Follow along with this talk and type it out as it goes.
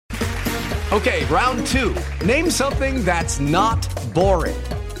Okay, round two. Name something that's not boring.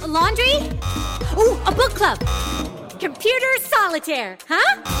 A laundry? Ooh, a book club. Computer solitaire,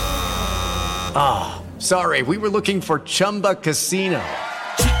 huh? Ah, oh, sorry, we were looking for Chumba Casino.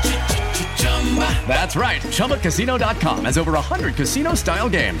 That's right, ChumbaCasino.com has over 100 casino-style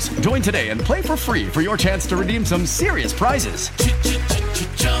games. Join today and play for free for your chance to redeem some serious prizes.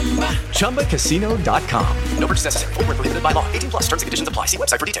 ChumbaCasino.com. No purchase necessary. Void where prohibited by law. 18+. Terms and conditions apply. See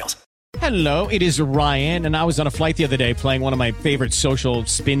website for details. Hello, it is Ryan, and I was on a flight the other day playing one of my favorite social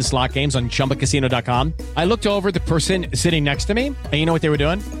spin slot games on ChumbaCasino.com. I looked over at the person sitting next to me, and you know what they were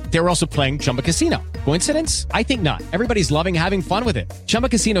doing? They were also playing Chumba Casino. Coincidence? I think not. Everybody's loving having fun with it. Chumba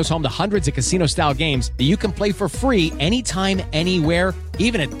Casino is home to hundreds of casino-style games that you can play for free anytime, anywhere,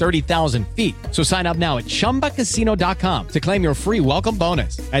 even at 30,000 feet. So sign up now at ChumbaCasino.com to claim your free welcome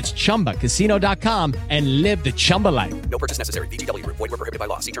bonus. That's ChumbaCasino.com and live the Chumba life. No purchase necessary. VGW. Void where prohibited by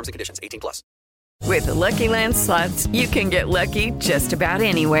law. See terms and conditions. 18+. With the Lucky Land Slots, you can get lucky just about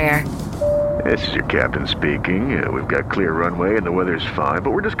anywhere. This is your captain speaking. We've got clear runway and the weather's fine, but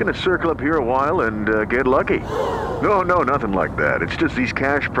we're just going to circle up here a while and get lucky. No, nothing like that. It's just these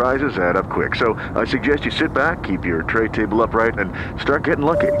cash prizes add up quick. So I suggest you sit back, keep your tray table upright, and start getting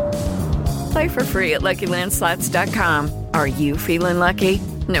lucky. Play for free at LuckyLandSlots.com. Are you feeling lucky?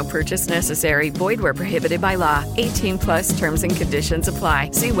 No purchase necessary. Void where prohibited by law. 18+ terms and conditions apply.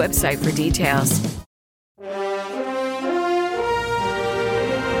 See website for details.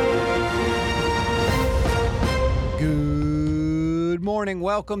 Good morning.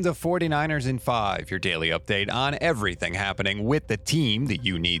 Welcome to 49ers in 5, your daily update on everything happening with the team that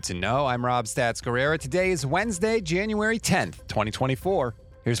you need to know. I'm Rob Stats Guerrera. Today is Wednesday, January 10th, 2024.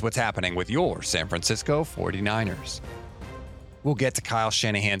 Here's what's happening with your San Francisco 49ers. We'll get to Kyle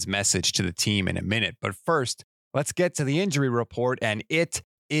Shanahan's message to the team in a minute, but first, let's get to the injury report, and it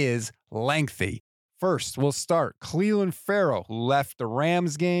is lengthy. First, we'll start Clelin Ferrell, who left the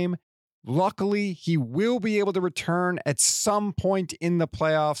Rams game. Luckily, he will be able to return at some point in the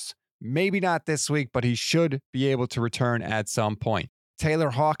playoffs. Maybe not this week, but he should be able to return at some point.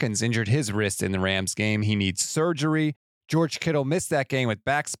 Taylor Hawkins injured his wrist in the Rams game. He needs surgery. George Kittle missed that game with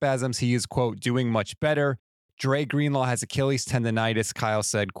back spasms. He is, quote, doing much better. Dre Greenlaw has Achilles tendonitis. Kyle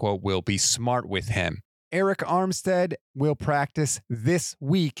said, quote, we'll be smart with him. Eric Armstead will practice this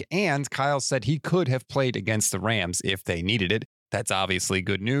week, and Kyle said he could have played against the Rams if they needed it. That's obviously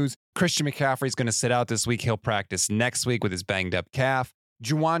good news. Christian McCaffrey is going to sit out this week. He'll practice next week with his banged up calf.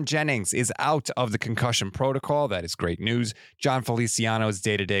 Juwan Jennings is out of the concussion protocol. That is great news. John Feliciano is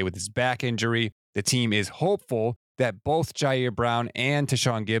day-to-day with his back injury. The team is hopeful that both Jair Brown and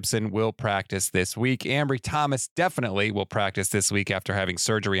Tashaun Gibson will practice this week. Ambry Thomas definitely will practice this week after having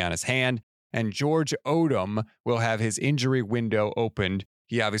surgery on his hand. And George Odom will have his injury window opened.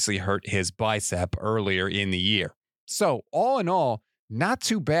 He obviously hurt his bicep earlier in the year. So all in all, not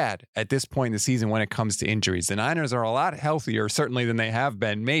too bad at this point in the season when it comes to injuries. The Niners are a lot healthier, certainly, than they have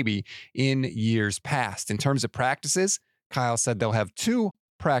been maybe in years past. In terms of practices, Kyle said they'll have 2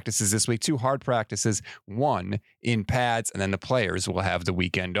 practices this week, 2 hard practices, 1 in pads, and then the players will have the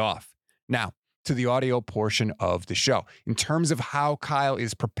weekend off. Now, to the audio portion of the show. In terms of how Kyle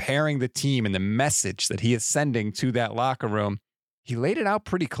is preparing the team and the message that he is sending to that locker room, he laid it out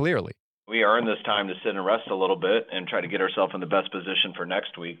pretty clearly. We earn this time to sit and rest a little bit and try to get ourselves in the best position for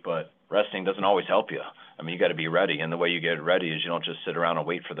next week, but resting doesn't always help you. I mean, you got to be ready, and the way you get ready is you don't just sit around and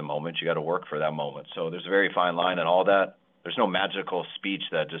wait for the moment. You got to work for that moment. So there's a very fine line and all that. There's no magical speech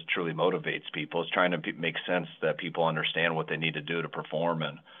that just truly motivates people. It's trying to make sense that people understand what they need to do to perform.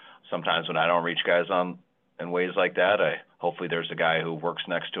 And sometimes when I don't reach guys on in ways like that, hopefully there's a guy who works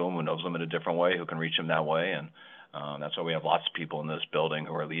next to him who knows them in a different way, who can reach them that way. And that's why we have lots of people in this building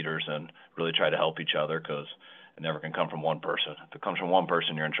who are leaders and really try to help each other, because it never can come from one person. If it comes from one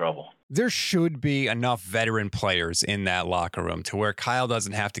person, you're in trouble. There should be enough veteran players in that locker room to where Kyle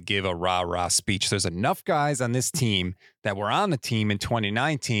doesn't have to give a rah-rah speech. There's enough guys on this team that were on the team in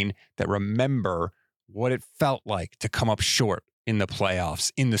 2019 that remember what it felt like to come up short in the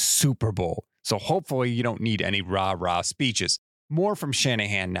playoffs, in the Super Bowl. So hopefully you don't need any rah-rah speeches. More from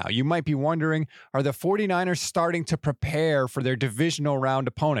Shanahan now. You might be wondering, are the 49ers starting to prepare for their divisional round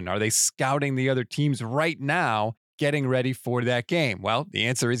opponent? Are they scouting the other teams right now, getting ready for that game? Well, the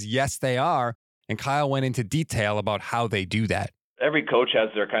answer is yes, they are. And Kyle went into detail about how they do that. Every coach has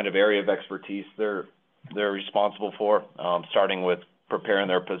their kind of area of expertise they're responsible for, starting with preparing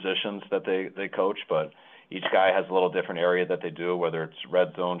their positions that they coach. But each guy has a little different area that they do, whether it's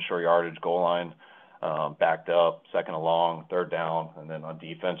red zone, short yardage, goal line, backed up, second and long, third down, and then on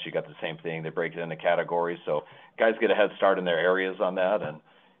defense you got the same thing. They break it into categories, so guys get a head start in their areas on that, and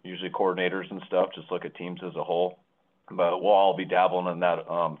usually coordinators and stuff just look at teams as a whole. But we'll all be dabbling in that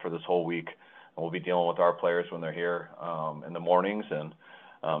for this whole week. And we'll be dealing with our players when they're here in the mornings and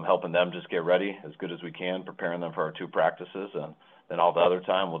helping them just get ready as good as we can, preparing them for our 2 practices. And then all the other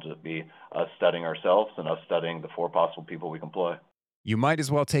time will just be us studying ourselves and us studying the 4 possible people we can play. You might as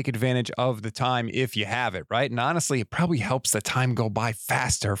well take advantage of the time if you have it, right? And honestly, it probably helps the time go by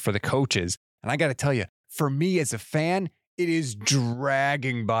faster for the coaches. And I got to tell you, for me as a fan, it is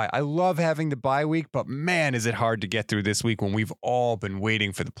dragging by. I love having the bye week, but man, is it hard to get through this week when we've all been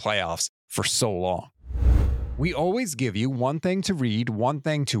waiting for the playoffs for so long. We always give you one thing to read, one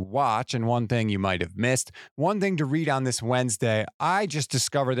thing to watch, and one thing you might have missed. One thing to read on this Wednesday. I just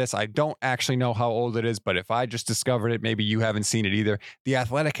discovered this. I don't actually know how old it is, but if I just discovered it, maybe you haven't seen it either. The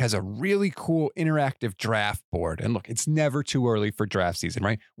Athletic has a really cool interactive draft board. And look, it's never too early for draft season,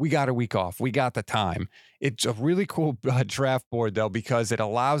 right? We got a week off. We got the time. It's a really cool draft board, though, because it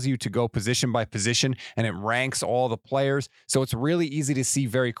allows you to go position by position and it ranks all the players. So it's really easy to see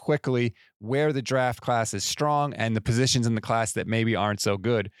very quickly where the draft class is strong and the positions in the class that maybe aren't so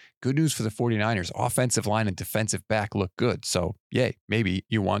good. Good news for the 49ers. Offensive line and defensive back look good. So, yay, maybe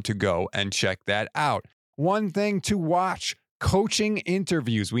you want to go and check that out. One thing to watch. Coaching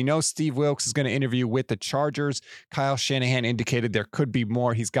interviews. We know Steve Wilks is going to interview with the Chargers. Kyle Shanahan indicated there could be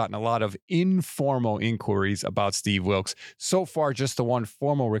more. He's gotten a lot of informal inquiries about Steve Wilks. So far, just the one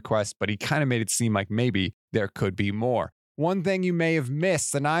formal request, but he kind of made it seem like maybe there could be more. One thing you may have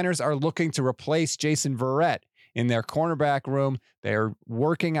missed, the Niners are looking to replace Jason Verrett in their cornerback room. They're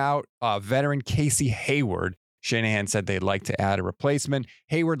working out veteran Casey Hayward. Shanahan said they'd like to add a replacement.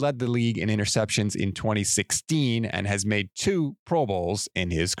 Hayward led the league in interceptions in 2016 and has made 2 Pro Bowls in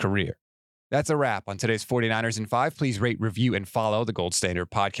his career. That's a wrap on today's 49ers in 5. Please rate, review, and follow the Gold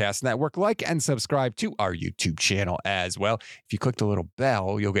Standard Podcast Network. Like and subscribe to our YouTube channel as well. If you click the little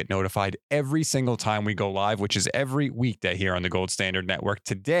bell, you'll get notified every single time we go live, which is every weekday here on the Gold Standard Network.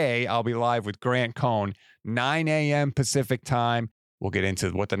 Today, I'll be live with Grant Cohn, 9 a.m. Pacific time. We'll get into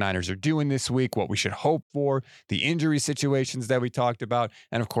what the Niners are doing this week, what we should hope for, the injury situations that we talked about,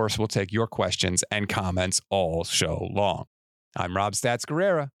 and of course, we'll take your questions and comments all show long. I'm Rob Stats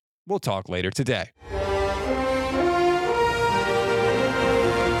Guerrera. We'll talk later today.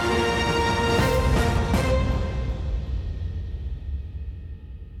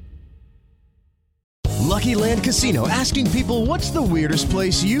 Lucky Land Casino, asking people, what's the weirdest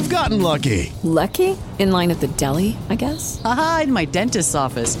place you've gotten lucky? Lucky? In line at the deli, I guess? Aha, in my dentist's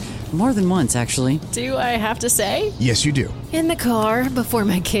office. More than once, actually. Do I have to say? Yes, you do. In the car before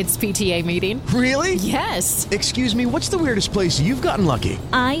my kids' PTA meeting. Really? Yes. Excuse me, what's the weirdest place you've gotten lucky?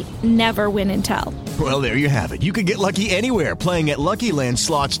 I never win and tell. Well, there you have it. You can get lucky anywhere, playing at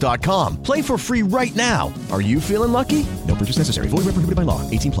LuckyLandSlots.com. Play for free right now. Are you feeling lucky? No purchase necessary. Void where prohibited by law.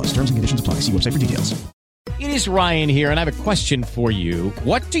 18+. Terms and conditions apply. See website for details. It is Ryan here, and I have a question for you.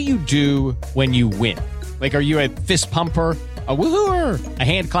 What do you do when you win? Like, are you a fist pumper, a woohooer, a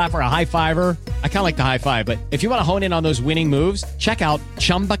hand clapper, a high fiver? I kind of like the high five, but if you want to hone in on those winning moves, check out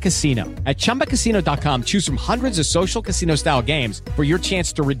Chumba Casino. At ChumbaCasino.com, choose from hundreds of social casino-style games for your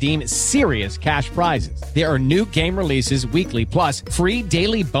chance to redeem serious cash prizes. There are new game releases weekly, plus free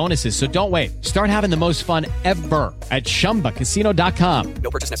daily bonuses. So don't wait. Start having the most fun ever at ChumbaCasino.com.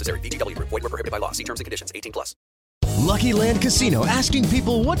 No purchase necessary. VGW. Void where prohibited by law. See terms and conditions. 18+. Lucky Land Casino, asking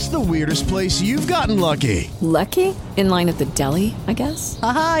people, what's the weirdest place you've gotten lucky? Lucky? In line at the deli, I guess?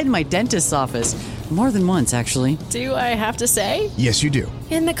 Aha, in my dentist's office. More than once, actually. Do I have to say? Yes, you do.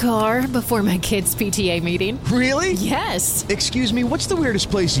 In the car before my kids' PTA meeting. Really? Yes. Excuse me, what's the weirdest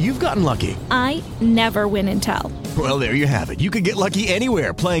place you've gotten lucky? I never win and tell. Well, there you have it. You can get lucky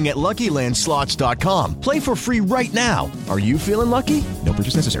anywhere, playing at LuckyLandSlots.com. Play for free right now. Are you feeling lucky? No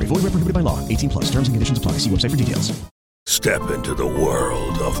purchase necessary. Void where prohibited by law. 18+. Terms and conditions apply. See website for details. Step into the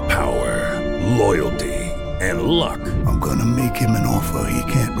world of power, loyalty, and luck. I'm gonna make him an offer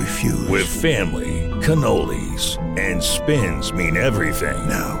he can't refuse. With family, cannolis, and spins mean everything.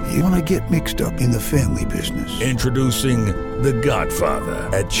 Now, you wanna get mixed up in the family business. Introducing The Godfather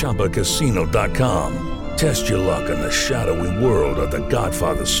at ChumbaCasino.com. Test your luck in the shadowy world of The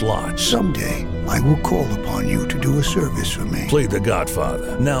Godfather slot. Someday, I will call upon you to do a service for me. Play The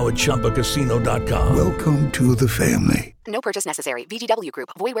Godfather, now at ChumbaCasino.com. Welcome to the family. No purchase necessary. VGW Group.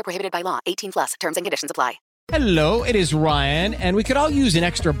 Void where prohibited by law. 18+. Terms and conditions apply. Hello, it is Ryan, and we could all use an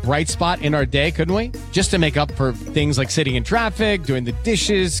extra bright spot in our day, couldn't we? Just to make up for things like sitting in traffic, doing the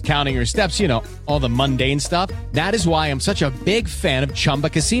dishes, counting your steps, you know, all the mundane stuff. That is why I'm such a big fan of Chumba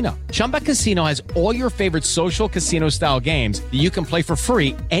Casino. Chumba Casino has all your favorite social casino-style games that you can play for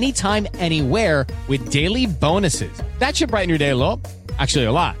free anytime, anywhere with daily bonuses. That should brighten your day a little. Actually,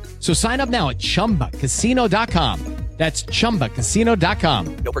 a lot. So sign up now at ChumbaCasino.com. That's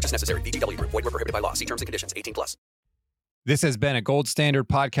ChumbaCasino.com. No purchase necessary. VGW Group. Void where prohibited by law. See terms and conditions. 18+. This has been a Gold Standard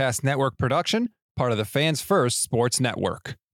Podcast Network production, part of the Fans First Sports Network.